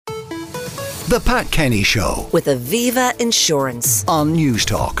The Pat Kenny Show with Aviva Insurance on News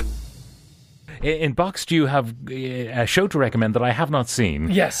Talk. In Boxed, you have a show to recommend that I have not seen.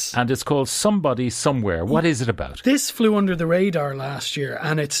 Yes. And it's called Somebody Somewhere. What is it about? This flew under the radar last year,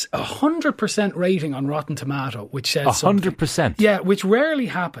 and it's 100% rating on Rotten Tomato, which says 100%? Yeah, which rarely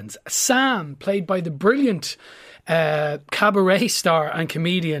happens. Sam, played by the brilliant cabaret star and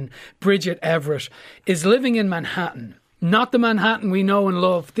comedian Bridget Everett, is living in Manhattan. Not the Manhattan we know and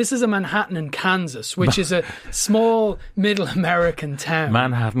love. This is a Manhattan in Kansas, which is a small middle American town.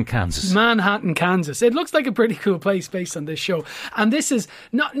 Manhattan, Kansas. It looks like a pretty cool place based on this show. And this is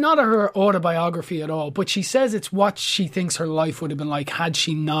not her autobiography at all, but she says it's what she thinks her life would have been like had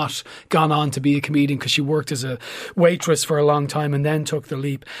she not gone on to be a comedian, because she worked as a waitress for a long time and then took the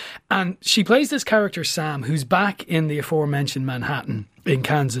leap. And she plays this character, Sam, who's back in the aforementioned Manhattan in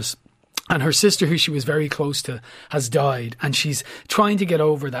Kansas. And her sister, who she was very close to, has died. And she's trying to get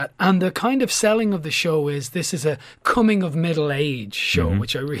over that. And the kind of selling of the show is this is a coming of middle age show,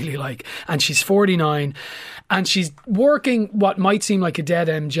 which I really like. And she's 49 and she's working what might seem like a dead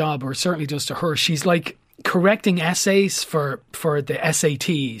end job, or certainly does to her. She's like correcting essays for the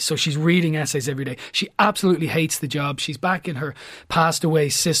SAT. So she's reading essays every day. She absolutely hates the job. She's back in her passed away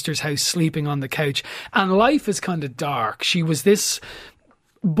sister's house, sleeping on the couch. And life is kind of dark. She was this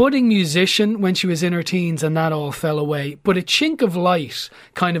budding musician when she was in her teens, and that all fell away. But a chink of light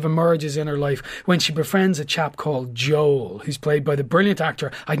kind of emerges in her life when she befriends a chap called Joel, who's played by the brilliant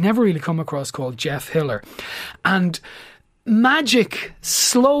actor I'd never really come across, called Jeff Hiller. And magic,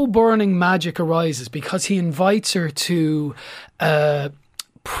 slow burning magic, arises because he invites her to a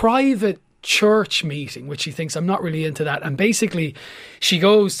private church meeting, which she thinks, I'm not really into that. And basically she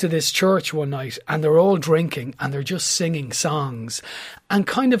goes to this church one night and they're all drinking and they're just singing songs, and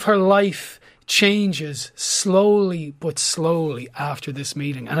kind of her life changes slowly but slowly after this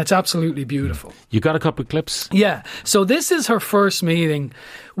meeting, and it's absolutely beautiful. You got a couple of clips? Yeah. So this is her first meeting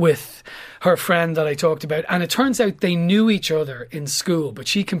with her friend that I talked about, and it turns out they knew each other in school, but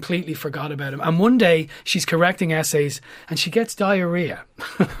she completely forgot about him. And one day she's correcting essays and she gets diarrhea.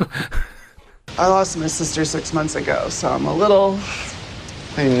 I lost my sister 6 months ago, so I'm a little...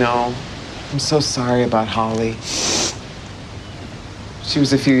 I know. I'm so sorry about Holly. She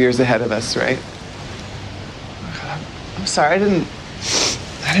was a few years ahead of us, right? I'm sorry, I didn't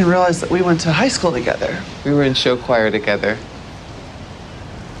realize that we went to high school together. We were in show choir together.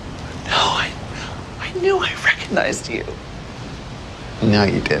 No, I knew I recognized you. No,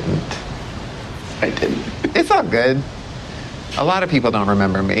 you didn't. I didn't. It's all good. A lot of people don't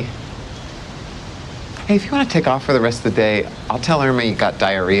remember me. Hey, if you want to take off for the rest of the day, I'll tell Irma you got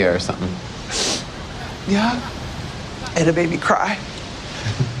diarrhea or something. Yeah? And it made me cry.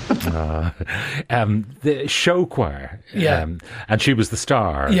 The show choir. Yeah. And she was the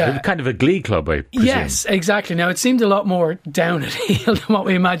star. Yeah. Kind of a glee club, I presume. Yes, exactly. Now, it seemed a lot more down at heel than what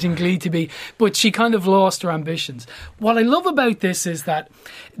we imagined Glee to be, but she kind of lost her ambitions. What I love about this is that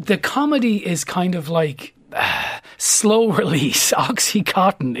the comedy is kind of like slow release,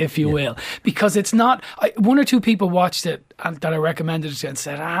 Oxycontin, if you will, because it's not... one or two people watched it that I recommended it to and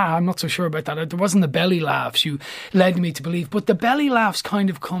said, I'm not so sure about that. There wasn't the belly laughs you led me to believe, but the belly laughs kind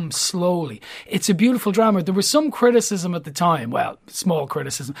of come slowly. It's a beautiful drama. There was some criticism at the time, well, small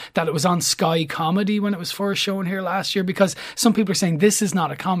criticism, that it was on Sky Comedy when it was first shown here last year, because some people are saying this is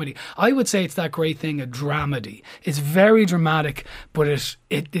not a comedy. I would say it's that great thing, a dramedy. It's very dramatic, but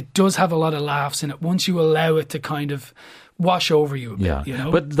it does have a lot of laughs in it once you allow it to kind of wash over you a bit, you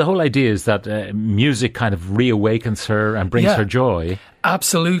know? But the whole idea is that music kind of reawakens her and brings her joy.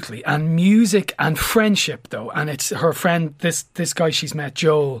 Absolutely. And music and friendship, though, and it's her friend, this guy she's met,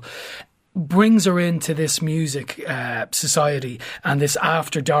 Joel, brings her into this music society and this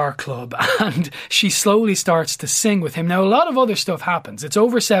after dark club, and she slowly starts to sing with him. Now, a lot of other stuff happens. It's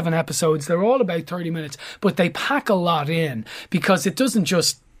over 7 episodes. They're all about 30 minutes, but they pack a lot in because it doesn't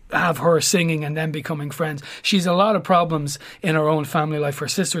just have her singing and then becoming friends. She's a lot of problems in her own family life. Her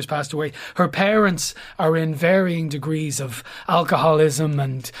sister has passed away. Her parents are in varying degrees of alcoholism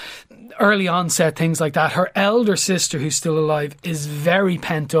and early onset things like that. Her elder sister, who's still alive, is very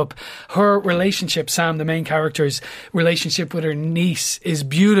pent up. Her relationship, Sam, the main character's relationship with her niece, is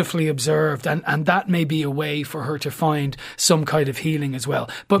beautifully observed, and that may be a way for her to find some kind of healing as well.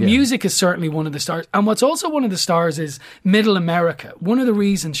 But music is certainly one of the stars. And what's also one of the stars is Middle America. One of the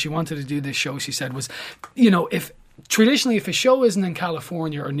reasons she wanted to do this show, she said, was, you know, if traditionally, if a show isn't in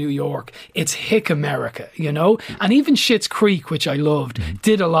California or New York, it's hick America, you know? And even Schitt's Creek, which I loved,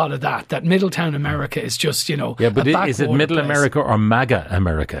 did a lot of that. That Middletown America is just, you know, Yeah, but is it Middle place. America or MAGA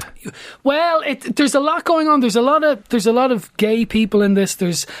America? Well, there's a lot going on. There's a lot of gay people in this.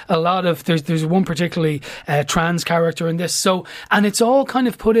 There's there's one particularly trans character in this. So, and it's all kind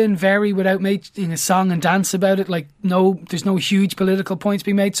of put in very without making a song and dance about it. Like, there's no huge political points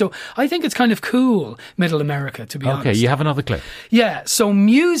being made. So I think it's kind of cool, Middle America, to be honest. Okay, you have another clip. Yeah, so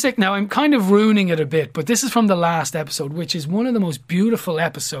music, now I'm kind of ruining it a bit, but this is from the last episode, which is one of the most beautiful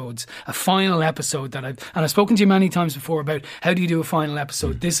episodes, a final episode and I've spoken to you many times before about how do you do a final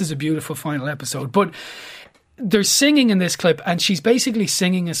episode. This is a beautiful final episode, but there's singing in this clip, and she's basically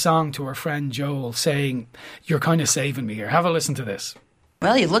singing a song to her friend Joel saying, "You're kind of saving me here." Have a listen to this.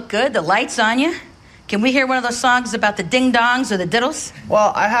 Well, you look good. The light's on you. Can we hear one of those songs about the ding-dongs or the diddles?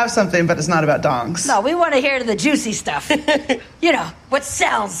 Well, I have something, but it's not about dongs. No, we want to hear the juicy stuff. You know, what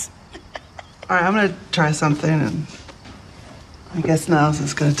sells. All right, I'm going to try something, and I guess now's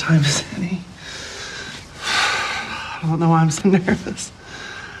as good a time as any. I don't know why I'm so nervous.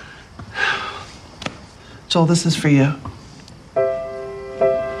 Joel, this is for you.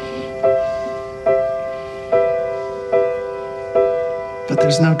 But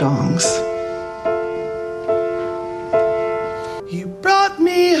there's no dongs. You brought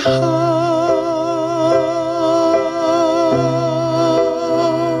me home.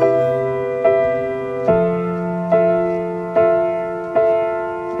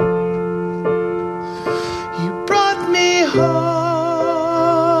 You brought me home.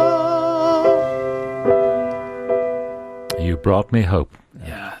 You brought me hope.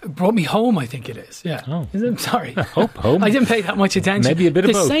 Yeah, it brought me home, I think it is. Yeah. Oh. Is it? Sorry. Home. I didn't pay that much attention. Maybe a bit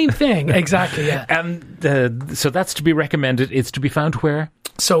of both. The same thing, exactly, yeah. So that's to be recommended. It's to be found where?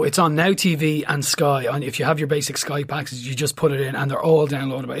 So it's on Now TV and Sky. And if you have your basic Sky packages, you just put it in and they're all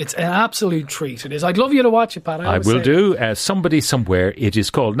downloadable. It's an absolute treat. It is. I'd love you to watch it, Pat. I will do. Somebody Somewhere, it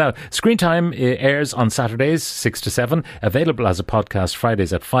is called. Now, Screen Time airs on Saturdays, 6 to 7, available as a podcast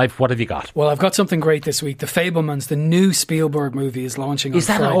Fridays at 5. What have you got? Well, I've got something great this week. The Fabelmans, the new Spielberg movie, is launching on Is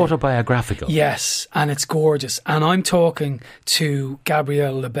that Friday. autobiographical? Yes, and it's gorgeous. And I'm talking to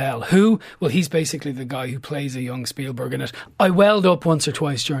Gabriel Labelle, who, well, he's basically the guy who plays a young Spielberg in it. I welled up once or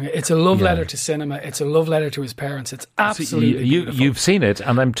twice during it. It's a love letter to cinema. It's a love letter to his parents. It's absolutely beautiful. You've seen it,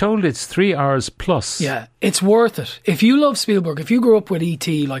 and I'm told it's 3 hours plus. Yeah, it's worth it. If you love Spielberg, if you grew up with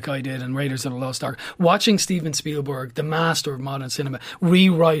E.T. like I did and Raiders of the Lost Ark, watching Steven Spielberg, the master of modern cinema,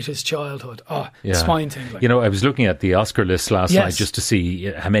 rewrite his childhood, it's spine-tingling. You know, I was looking at the Oscar list last Yes. night just to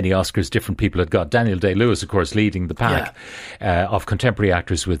see how many Oscars different people had got. Daniel Day-Lewis, of course, leading the pack of contemporary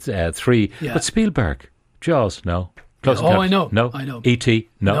actors with 3. Yeah. But Spielberg, Jaws, no. Close I know. No. I know. E.T.,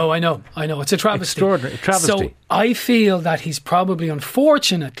 no. No, I know. It's a travesty. Extraordinary travesty. So I feel that he's probably,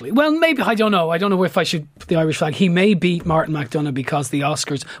 unfortunately, well, maybe, I don't know if I should put the Irish flag. He may beat Martin McDonagh because the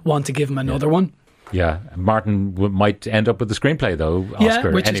Oscars want to give him another one. Yeah, Martin might end up with the screenplay, though,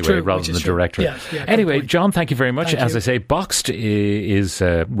 Oscar, which is anyway, true, rather which than is the true. director. Yeah, anyway, good point. John, thank you very much. Thank As you. I say, Boxed is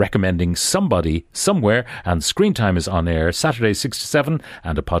recommending Somebody Somewhere, and Screen Time is on air Saturday 6 to 7,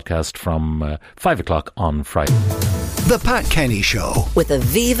 and a podcast from 5 o'clock on Friday. The Pat Kenny Show. With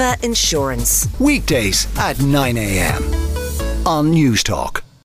Aviva Insurance. Weekdays at 9 a.m. on News Talk.